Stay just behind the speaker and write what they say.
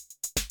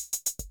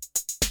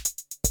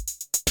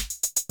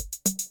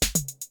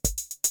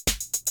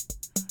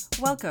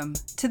Welcome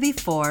to the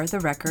For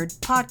the Record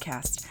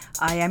podcast.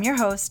 I am your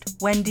host,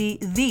 Wendy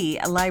the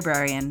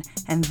Librarian,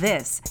 and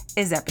this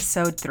is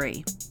episode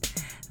 3.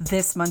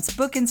 This month's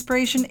book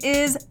inspiration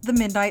is The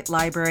Midnight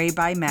Library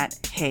by Matt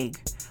Haig.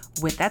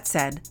 With that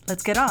said,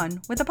 let's get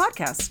on with the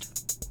podcast.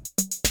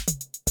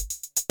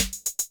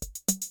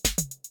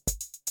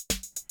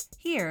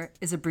 Here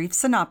is a brief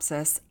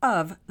synopsis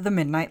of The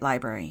Midnight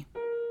Library.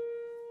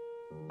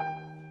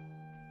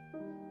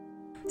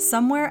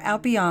 Somewhere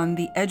out beyond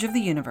the edge of the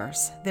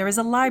universe, there is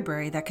a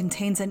library that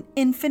contains an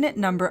infinite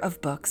number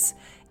of books,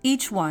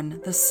 each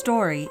one the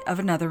story of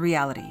another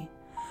reality.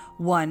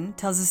 One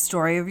tells the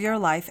story of your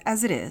life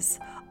as it is,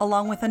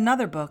 along with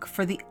another book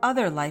for the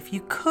other life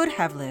you could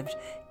have lived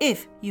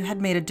if you had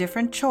made a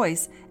different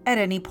choice at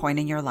any point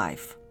in your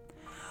life.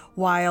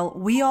 While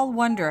we all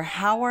wonder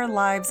how our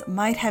lives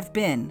might have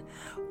been,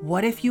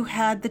 what if you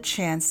had the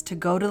chance to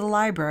go to the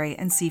library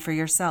and see for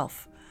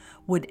yourself?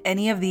 Would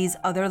any of these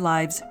other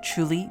lives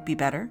truly be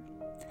better?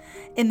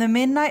 In The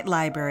Midnight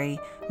Library,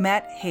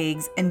 Matt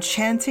Haig's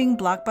enchanting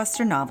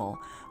blockbuster novel,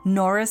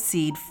 Nora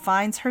Seed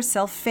finds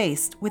herself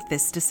faced with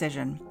this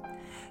decision.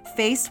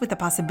 Faced with the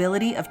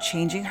possibility of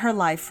changing her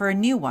life for a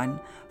new one,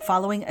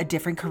 following a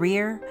different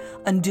career,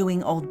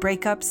 undoing old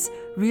breakups,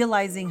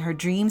 realizing her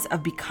dreams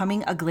of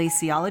becoming a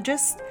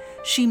glaciologist,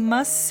 she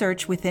must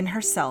search within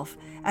herself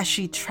as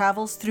she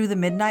travels through the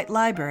Midnight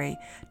Library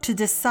to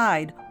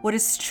decide what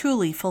is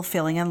truly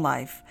fulfilling in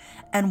life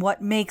and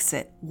what makes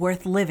it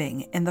worth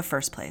living in the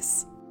first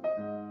place.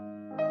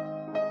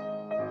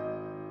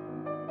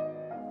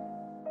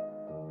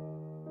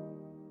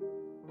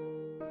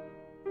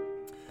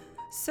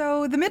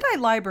 So, The Midnight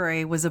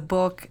Library was a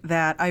book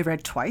that I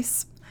read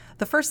twice.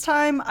 The first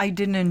time, I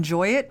didn't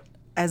enjoy it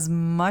as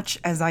much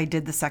as I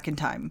did the second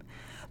time.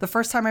 The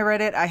first time I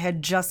read it, I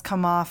had just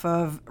come off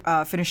of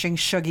finishing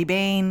Shuggie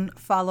Bain,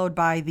 followed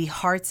by The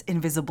Heart's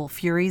Invisible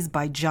Furies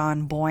by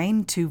John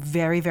Boyne, two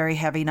very, very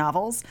heavy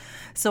novels.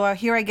 So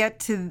here I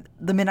get to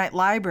The Midnight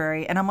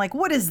Library, and I'm like,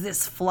 what is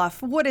this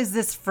fluff? What is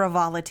this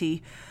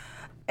frivolity?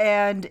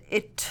 And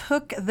it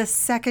took the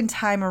second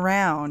time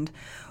around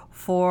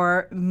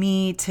for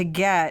me to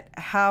get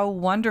how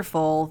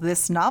wonderful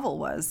this novel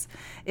was.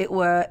 It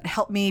would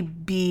help me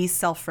be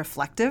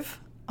self-reflective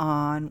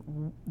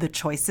on the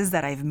choices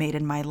that I've made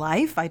in my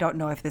life. I don't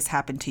know if this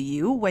happened to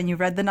you when you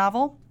read the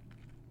novel,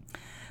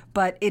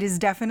 but it is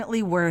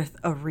definitely worth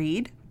a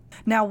read.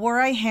 Now, were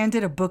I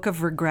handed a book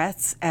of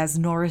regrets as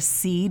Nora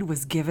Seed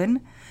was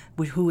given,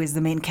 who is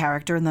the main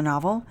character in the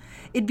novel,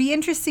 it'd be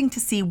interesting to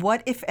see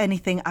what, if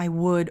anything, I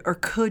would or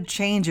could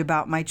change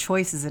about my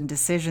choices and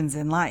decisions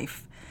in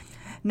life.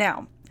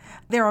 Now,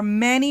 there are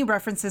many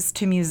references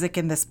to music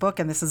in this book,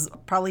 and this is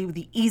probably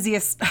the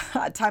easiest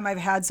time I've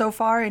had so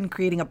far in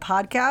creating a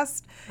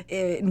podcast,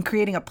 in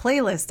creating a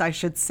playlist, I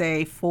should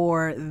say,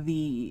 for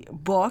the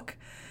book.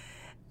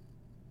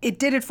 It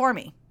did it for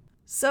me.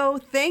 So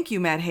thank you,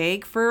 Matt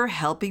Haig, for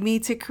helping me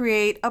to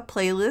create a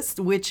playlist,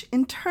 which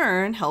in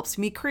turn helps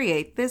me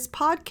create this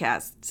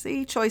podcast.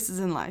 See, choices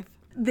in life.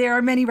 There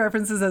are many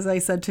references, as I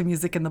said, to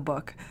music in the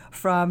book,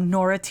 from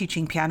Nora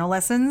teaching piano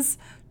lessons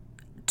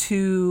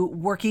to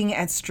working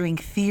at String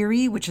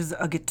Theory, which is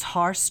a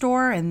guitar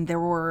store, and there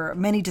were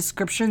many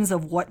descriptions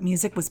of what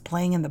music was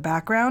playing in the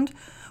background,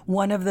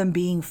 one of them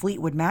being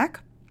Fleetwood Mac,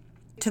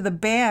 to the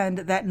band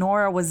that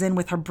Nora was in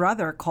with her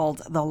brother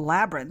called The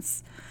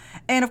Labyrinths,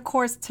 and of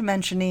course to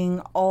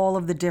mentioning all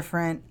of the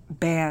different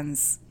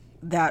bands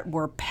that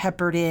were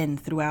peppered in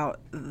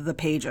throughout the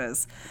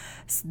pages.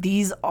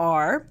 These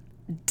are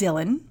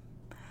Dylan,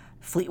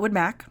 Fleetwood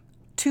Mac,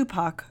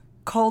 Tupac,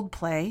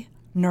 Coldplay,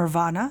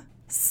 Nirvana,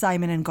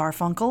 Simon and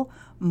Garfunkel,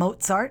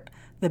 Mozart,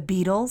 the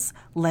Beatles,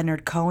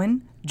 Leonard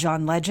Cohen,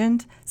 John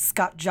Legend,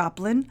 Scott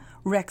Joplin,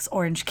 Rex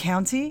Orange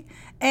County,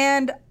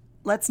 and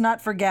let's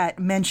not forget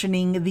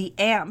mentioning the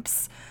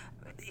Amps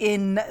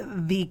in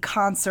the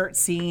concert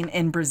scene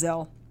in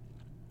Brazil.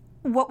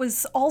 What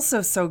was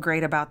also so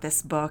great about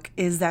this book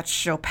is that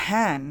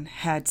Chopin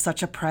had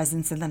such a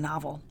presence in the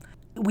novel.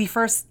 We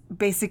first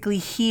basically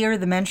hear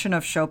the mention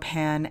of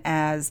Chopin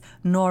as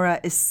Nora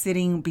is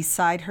sitting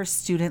beside her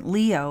student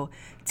Leo,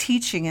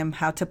 teaching him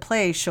how to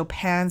play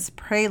Chopin's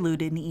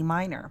Prelude in E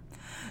minor.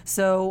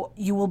 So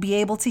you will be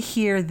able to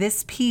hear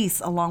this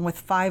piece along with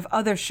 5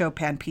 other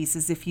Chopin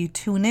pieces if you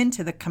tune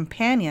into the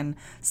companion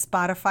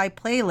Spotify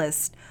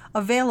playlist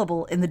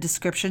available in the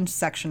description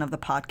section of the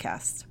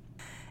podcast.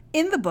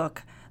 In the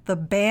book, the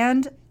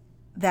band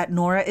that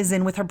Nora is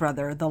in with her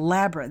brother, the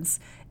Labyrinths,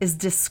 is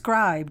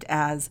described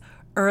as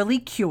early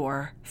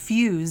Cure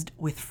fused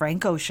with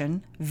Frank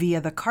Ocean via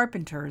the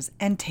Carpenters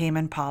and Tame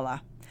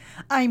Impala.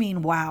 I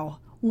mean, wow,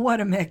 what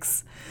a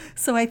mix.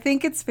 So I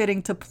think it's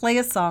fitting to play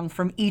a song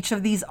from each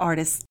of these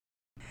artists.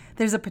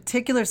 There's a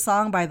particular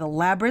song by the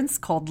Labyrinths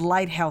called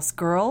Lighthouse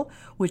Girl,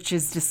 which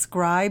is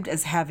described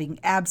as having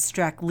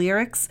abstract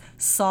lyrics,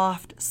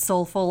 soft,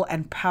 soulful,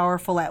 and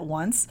powerful at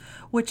once,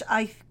 which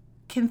I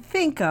can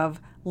think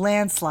of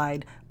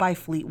Landslide by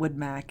Fleetwood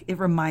Mac. It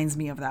reminds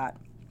me of that.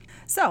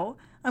 So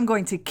I'm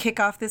going to kick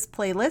off this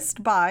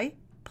playlist by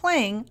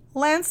playing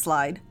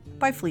Landslide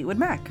by Fleetwood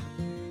Mac.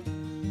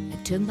 I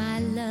took my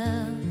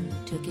love,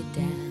 took it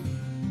down.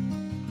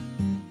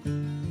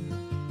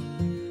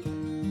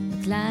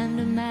 I climbed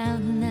a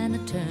mountain and I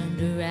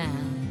turned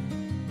around,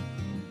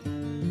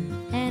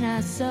 and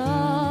I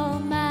saw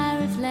my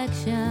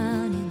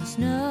reflection in the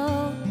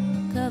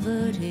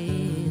snow-covered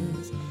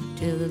hills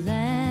till the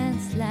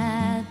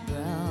landslide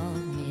brought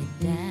me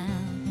down.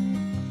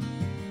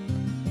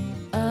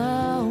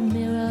 Oh,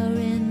 mirror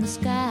in the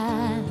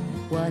sky,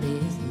 what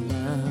is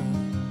love?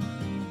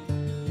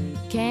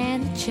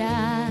 Can the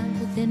child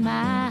within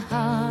my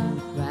heart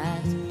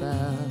rise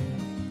above?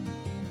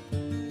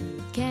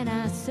 Can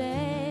I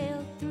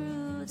sail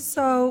through?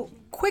 So,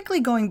 quickly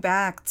going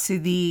back to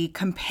the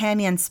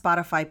companion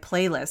Spotify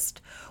playlist,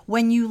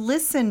 when you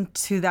listen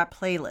to that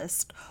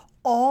playlist,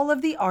 all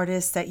of the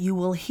artists that you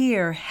will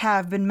hear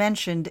have been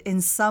mentioned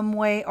in some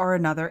way or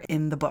another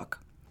in the book.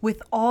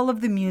 With all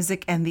of the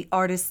music and the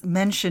artists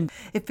mentioned,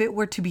 if it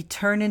were to be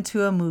turned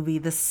into a movie,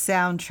 the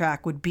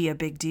soundtrack would be a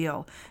big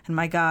deal. And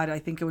my God, I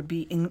think it would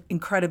be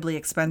incredibly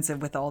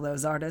expensive with all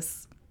those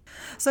artists.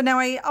 So now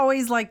I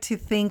always like to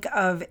think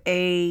of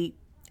a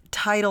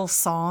title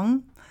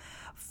song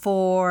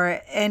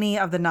for any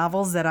of the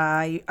novels that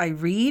I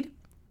read.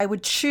 I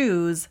would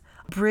choose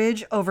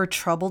Bridge Over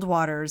Troubled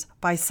Waters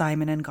by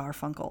Simon and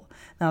Garfunkel.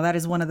 Now, that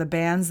is one of the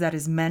bands that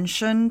is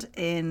mentioned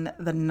in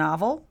the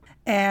novel.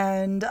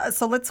 And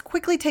so let's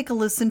quickly take a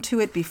listen to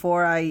it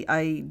before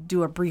I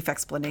do a brief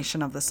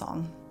explanation of the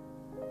song.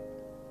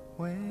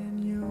 When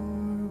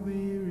you're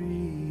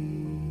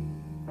weary,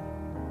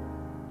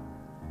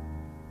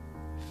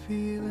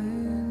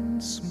 feeling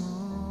small,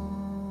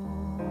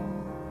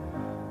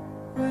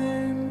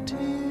 when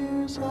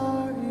tears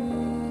are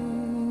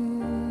in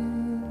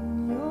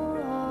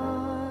your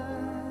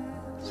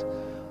eyes,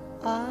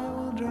 I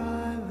will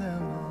dry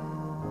them all.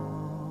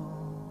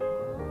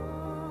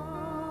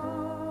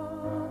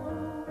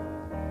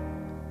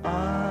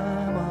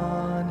 I'm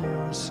on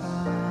your side.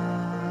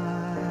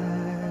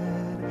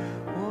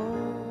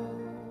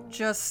 Whoa.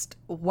 Just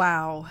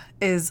wow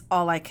is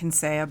all I can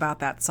say about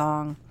that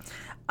song.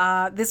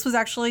 This was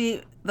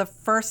actually the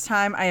first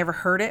time I ever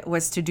heard it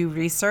was to do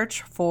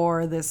research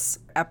for this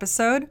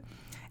episode.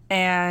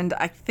 And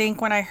I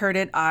think when I heard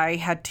it, I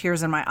had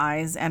tears in my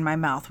eyes and my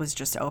mouth was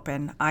just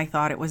open. I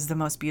thought it was the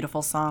most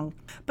beautiful song.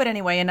 But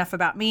anyway, enough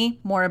about me,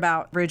 more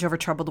about Bridge Over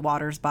Troubled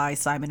Waters by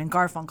Simon and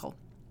Garfunkel.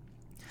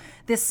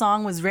 This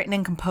song was written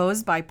and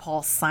composed by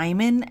Paul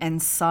Simon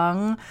and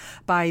sung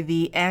by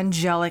the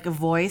angelic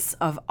voice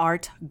of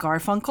Art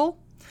Garfunkel.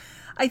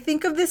 I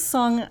think of this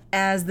song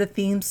as the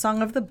theme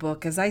song of the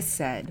book, as I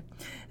said.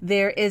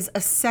 There is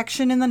a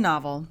section in the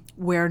novel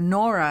where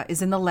Nora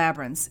is in the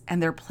labyrinths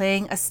and they're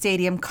playing a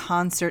stadium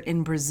concert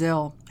in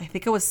Brazil. I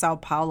think it was Sao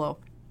Paulo.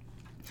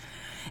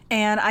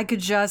 And I could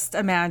just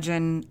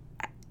imagine,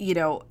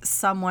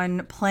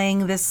 someone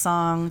playing this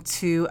song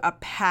to a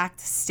packed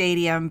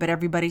stadium, but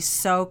everybody's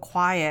so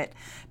quiet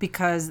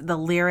because the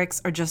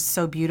lyrics are just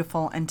so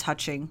beautiful and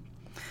touching.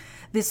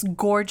 This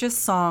gorgeous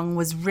song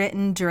was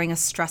written during a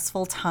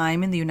stressful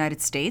time in the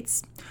United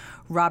States.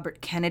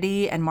 Robert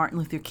Kennedy and Martin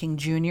Luther King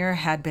Jr.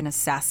 had been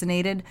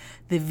assassinated.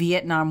 The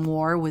Vietnam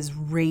War was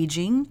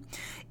raging.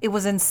 It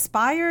was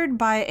inspired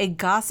by a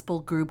gospel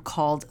group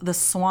called the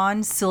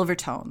Swan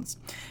Silvertones.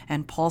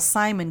 And Paul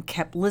Simon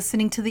kept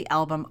listening to the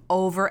album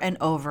over and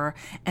over.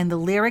 And the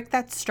lyric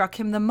that struck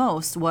him the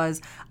most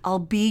was, "I'll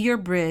be your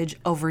bridge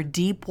over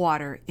deep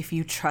water if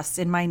you trust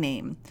in my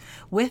name."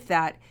 With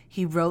that,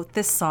 he wrote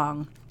this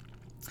song.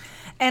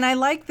 And I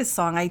like this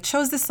song. I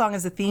chose this song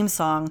as a theme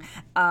song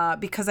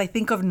because I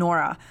think of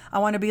Nora. I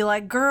want to be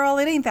like, girl,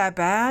 it ain't that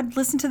bad.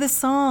 Listen to this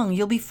song.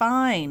 You'll be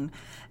fine.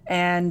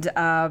 And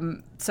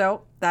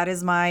so that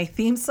is my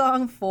theme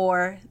song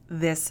for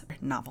this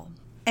novel.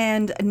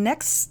 And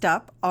next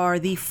up are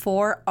the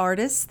 4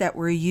 artists that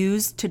were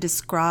used to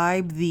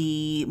describe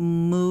the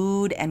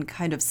mood and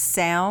kind of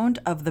sound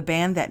of the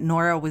band that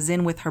Nora was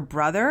in with her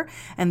brother.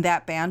 And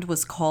that band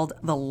was called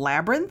The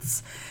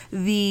Labyrinths.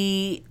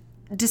 The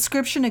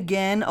description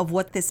again of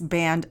what this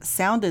band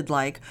sounded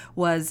like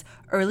was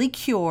early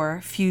Cure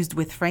fused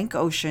with Frank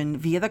Ocean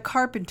via the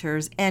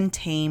Carpenters and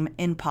Tame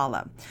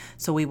Impala.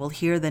 So we will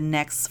hear the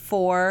next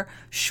 4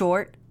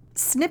 short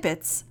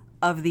snippets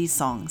of these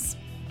songs.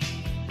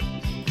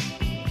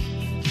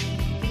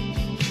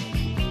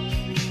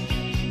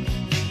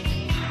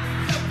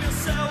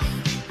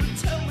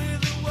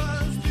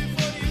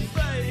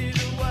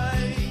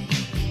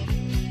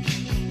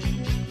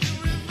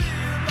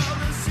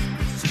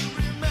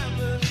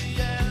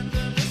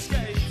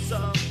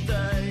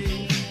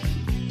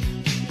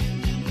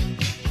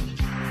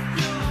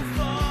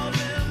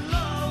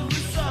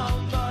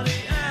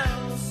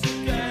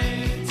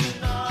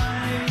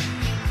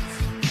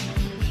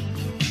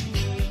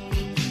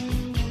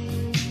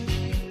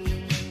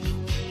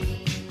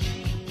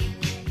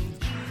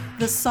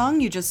 The song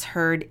you just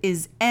heard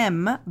is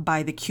M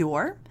by The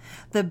Cure.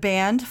 The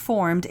band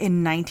formed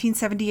in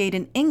 1978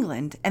 in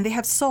England, and they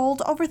have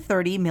sold over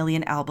 30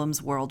 million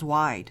albums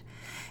worldwide.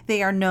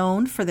 They are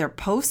known for their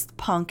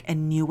post-punk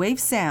and new wave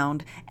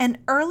sound, and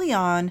early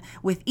on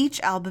with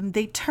each album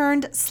they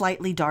turned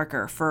slightly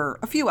darker, for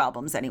a few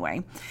albums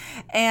anyway,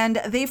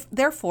 and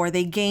therefore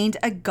they gained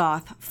a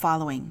goth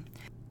following.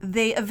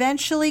 They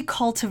eventually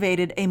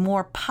cultivated a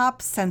more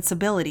pop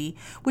sensibility,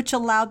 which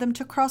allowed them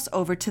to cross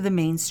over to the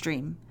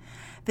mainstream.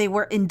 They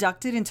were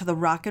inducted into the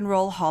Rock and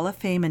Roll Hall of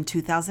Fame in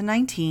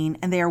 2019,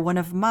 and they are one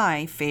of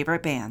my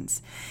favorite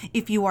bands.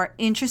 If you are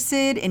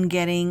interested in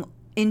getting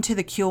into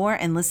The Cure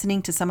and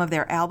listening to some of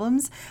their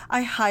albums,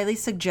 I highly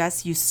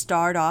suggest you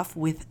start off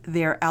with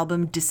their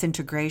album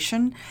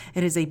Disintegration.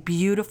 It is a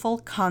beautiful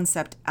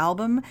concept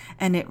album,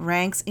 and it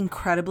ranks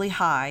incredibly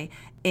high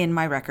in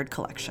my record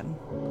collection.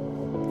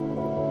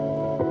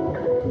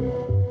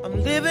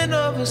 I'm living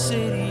over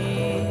city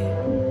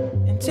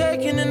and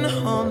taking in the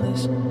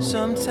homeless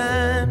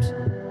sometimes.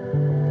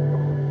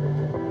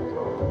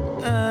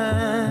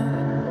 I've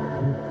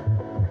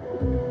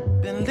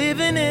been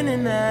living in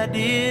an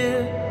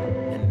idea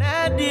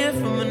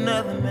from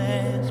another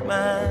man's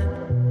mind.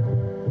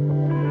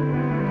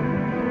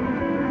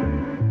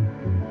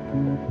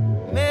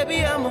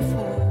 Maybe I'm a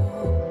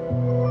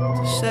fool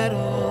to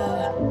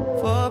settle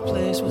for a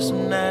place with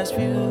some nice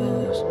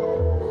views.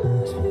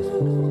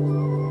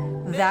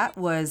 That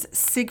was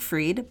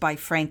Siegfried by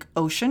Frank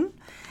Ocean,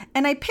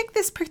 and I picked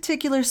this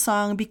particular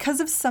song because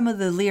of some of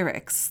the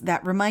lyrics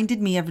that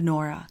reminded me of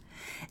Nora.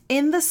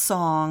 In the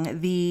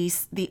song, the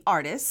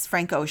artist,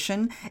 Frank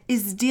Ocean,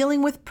 is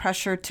dealing with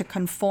pressure to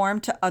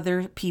conform to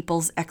other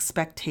people's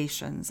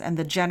expectations and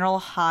the general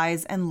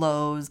highs and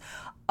lows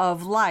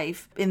of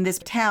life in this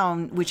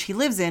town which he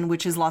lives in,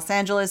 which is Los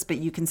Angeles, but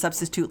you can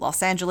substitute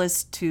Los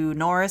Angeles to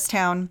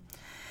Norristown.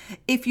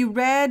 If you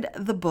read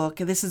the book,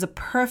 this is a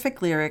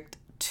perfect lyric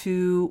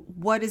to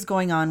what is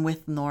going on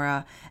with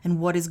Nora and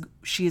what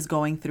she is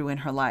going through in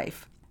her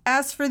life.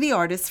 As for the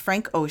artist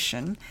Frank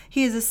Ocean,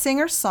 he is a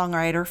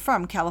singer-songwriter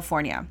from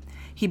California.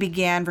 He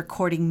began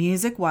recording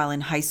music while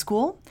in high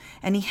school,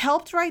 and he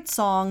helped write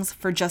songs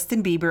for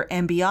Justin Bieber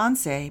and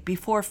Beyoncé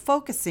before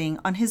focusing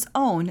on his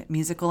own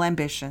musical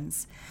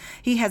ambitions.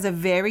 He has a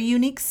very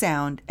unique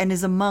sound and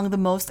is among the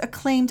most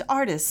acclaimed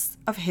artists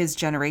of his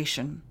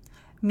generation.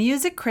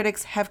 Music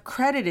critics have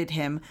credited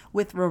him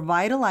with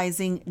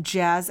revitalizing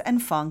jazz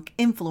and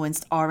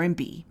funk-influenced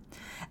R&B,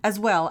 as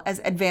well as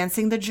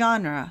advancing the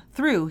genre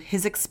through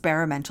his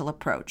experimental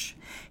approach.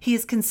 He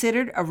is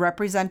considered a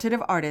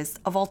representative artist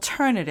of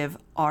alternative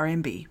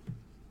R&B.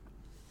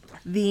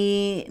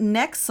 The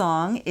next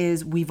song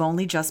is We've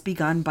Only Just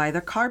Begun by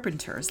the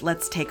Carpenters.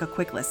 Let's take a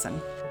quick listen.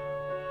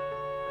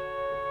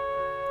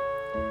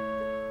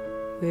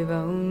 We've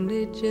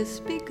only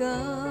just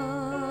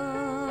begun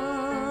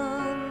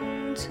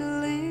to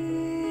live,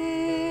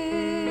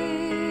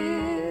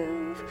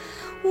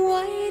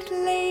 white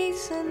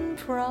lace and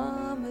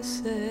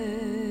promises,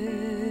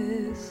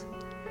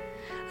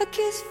 a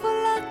kiss for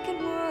luck and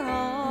we're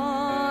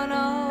on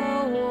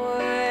our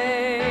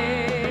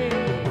way.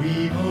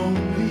 We've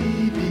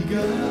only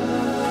begun.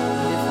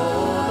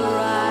 Before the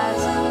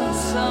rising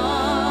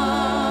sun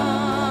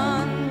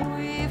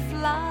we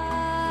fly.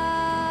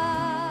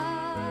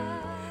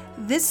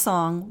 This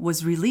song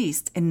was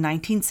released in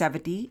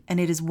 1970, and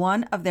it is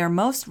one of their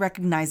most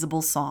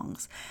recognizable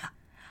songs.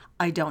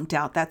 I don't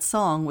doubt that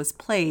song was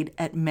played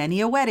at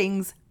many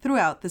weddings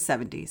throughout the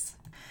 70s.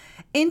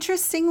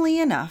 Interestingly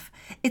enough,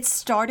 it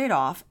started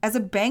off as a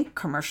bank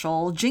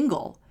commercial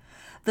jingle.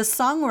 The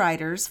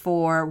songwriters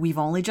for We've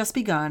Only Just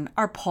Begun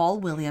are Paul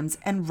Williams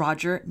and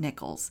Roger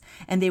Nichols,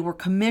 and they were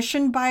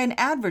commissioned by an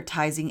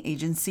advertising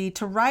agency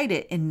to write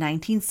it in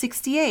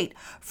 1968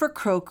 for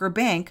Croker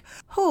Bank,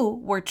 who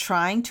were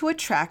trying to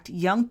attract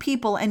young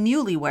people and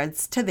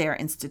newlyweds to their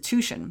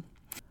institution.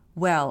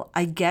 Well,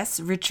 I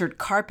guess Richard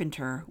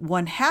Carpenter,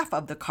 one half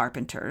of the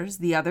Carpenters,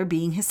 the other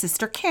being his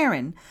sister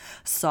Karen,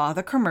 saw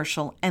the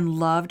commercial and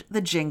loved the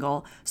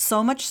jingle,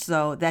 so much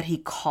so that he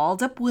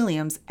called up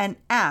Williams and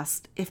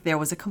asked if there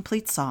was a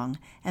complete song,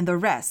 and the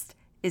rest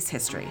is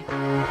history.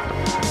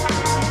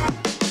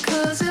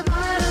 'Cause it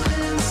might have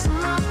been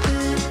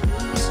something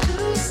used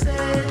to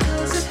say.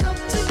 Does it help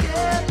to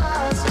get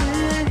lost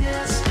in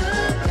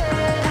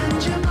yesterday?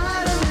 And you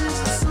might have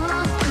missed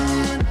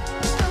something.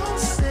 Don't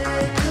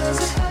say, 'cause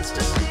it has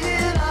to be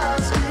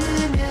lost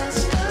in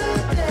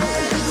yesterday.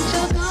 And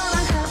you're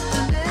gonna have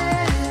to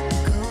let it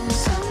go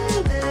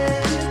someday.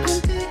 You can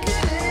pick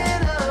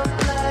it up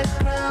like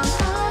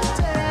Groundhog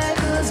Day.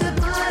 'Cause it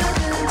might have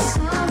been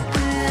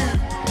something.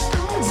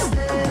 Don't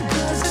say,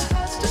 'cause it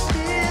has to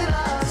be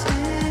lost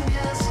in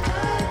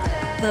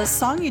yesterday. The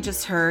song you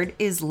just heard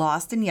is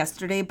Lost in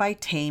Yesterday by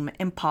Tame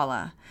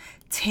Impala.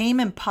 Tame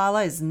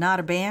Impala is not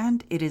a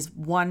band, it is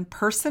one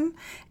person,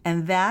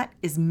 and that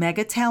is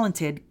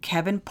mega-talented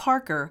Kevin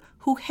Parker,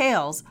 who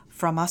hails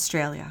from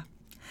Australia.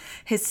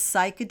 His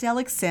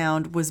psychedelic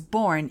sound was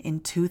born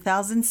in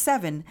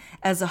 2007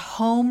 as a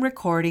home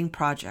recording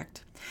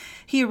project.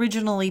 He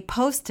originally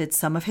posted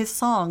some of his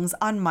songs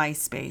on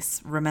MySpace,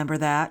 remember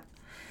that?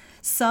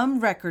 Some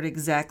record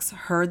execs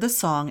heard the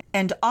song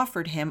and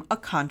offered him a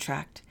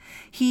contract.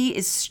 He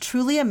is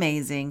truly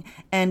amazing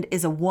and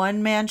is a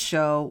one-man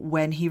show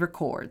when he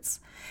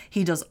records.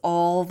 He does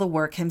all the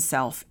work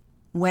himself.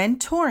 When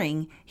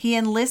touring, he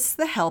enlists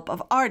the help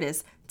of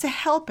artists to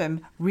help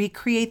him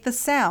recreate the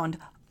sound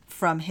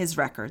from his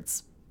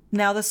records.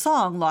 Now, the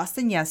song Lost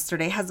in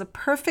Yesterday has a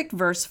perfect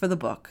verse for the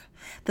book.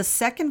 The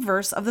second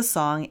verse of the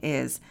song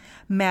is,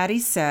 Maddie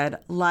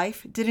said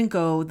life didn't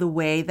go the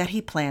way that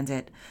he planned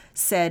it.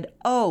 Said,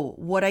 oh,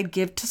 what I'd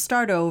give to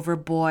start over,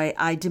 boy,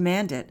 I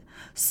demand it.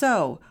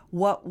 So,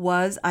 what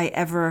was I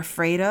ever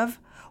afraid of?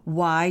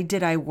 Why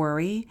did I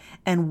worry?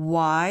 And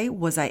why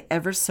was I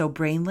ever so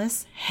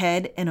brainless,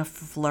 head in a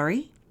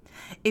flurry?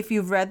 If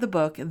you've read the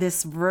book,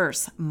 this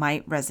verse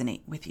might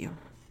resonate with you.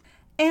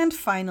 And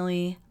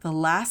finally, the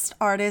last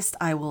artist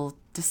I will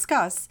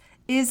discuss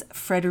is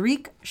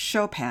Frédéric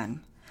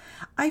Chopin.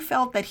 I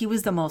felt that he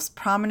was the most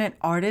prominent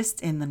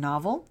artist in the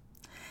novel.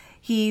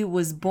 He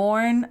was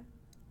born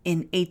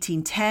in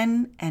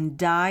 1810 and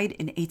died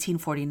in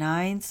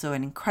 1849, so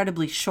an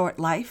incredibly short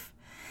life.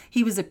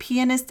 He was a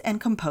pianist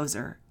and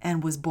composer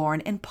and was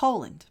born in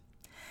Poland.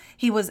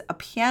 He was a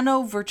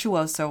piano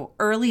virtuoso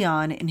early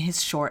on in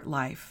his short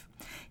life.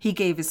 He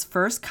gave his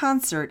first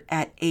concert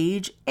at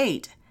age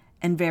 8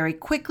 and very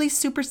quickly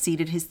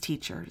superseded his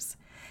teachers.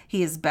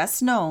 He is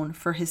best known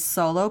for his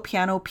solo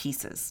piano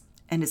pieces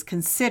and is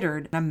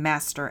considered a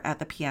master at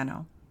the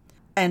piano.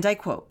 And I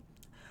quote,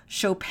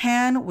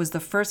 Chopin was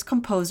the first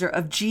composer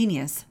of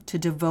genius to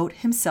devote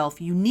himself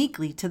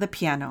uniquely to the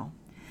piano.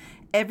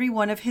 Every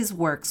one of his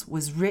works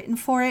was written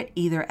for it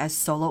either as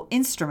solo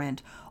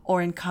instrument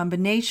or in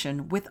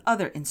combination with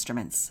other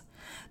instruments.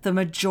 The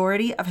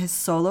majority of his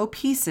solo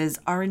pieces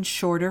are in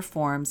shorter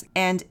forms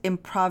and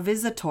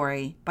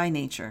improvisatory by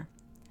nature.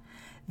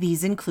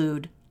 These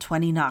include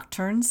 20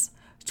 nocturnes,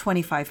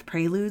 25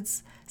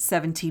 preludes,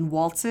 17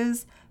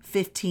 waltzes,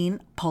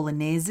 15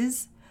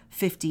 polonaises,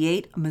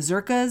 58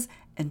 mazurkas,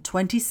 and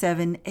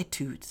 27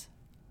 etudes.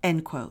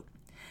 End quote.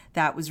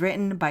 That was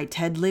written by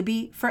Ted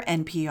Libby for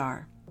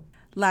NPR.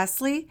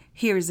 Lastly,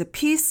 here is a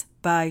piece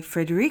by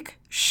Frédéric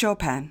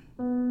Chopin.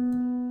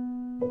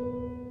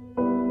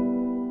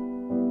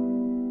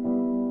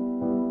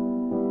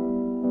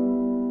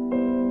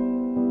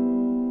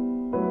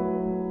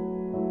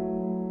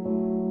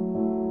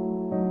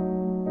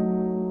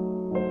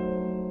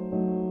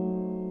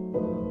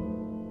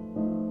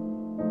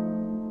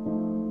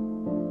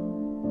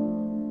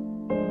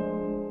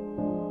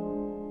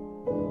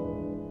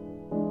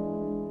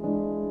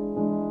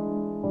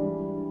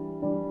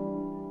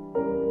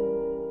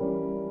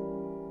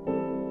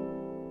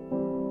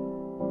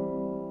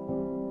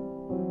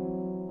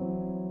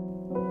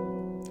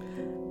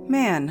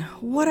 Man,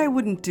 what I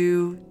wouldn't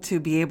do to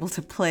be able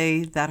to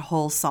play that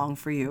whole song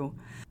for you.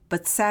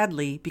 But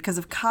sadly, because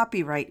of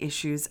copyright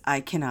issues,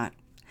 I cannot.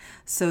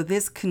 So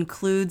this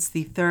concludes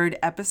the third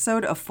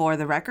episode of For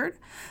the Record.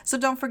 So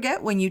don't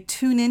forget, when you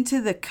tune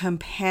into the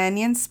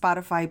companion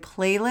Spotify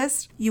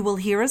playlist, you will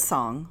hear a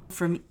song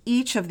from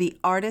each of the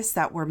artists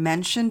that were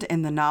mentioned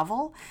in the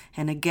novel.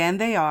 And again,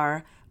 they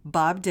are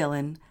Bob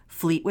Dylan,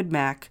 Fleetwood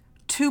Mac,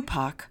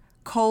 Tupac,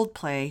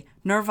 Coldplay,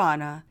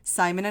 Nirvana,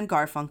 Simon and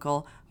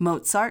Garfunkel,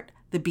 Mozart,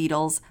 The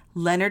Beatles,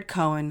 Leonard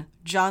Cohen,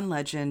 John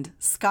Legend,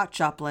 Scott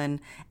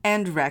Joplin,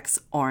 and Rex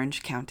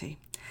Orange County.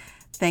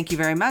 Thank you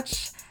very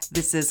much.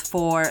 This is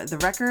For the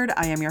Record.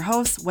 I am your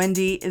host,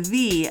 Wendy,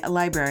 the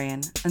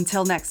librarian.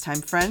 Until next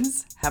time,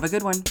 friends, have a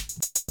good one.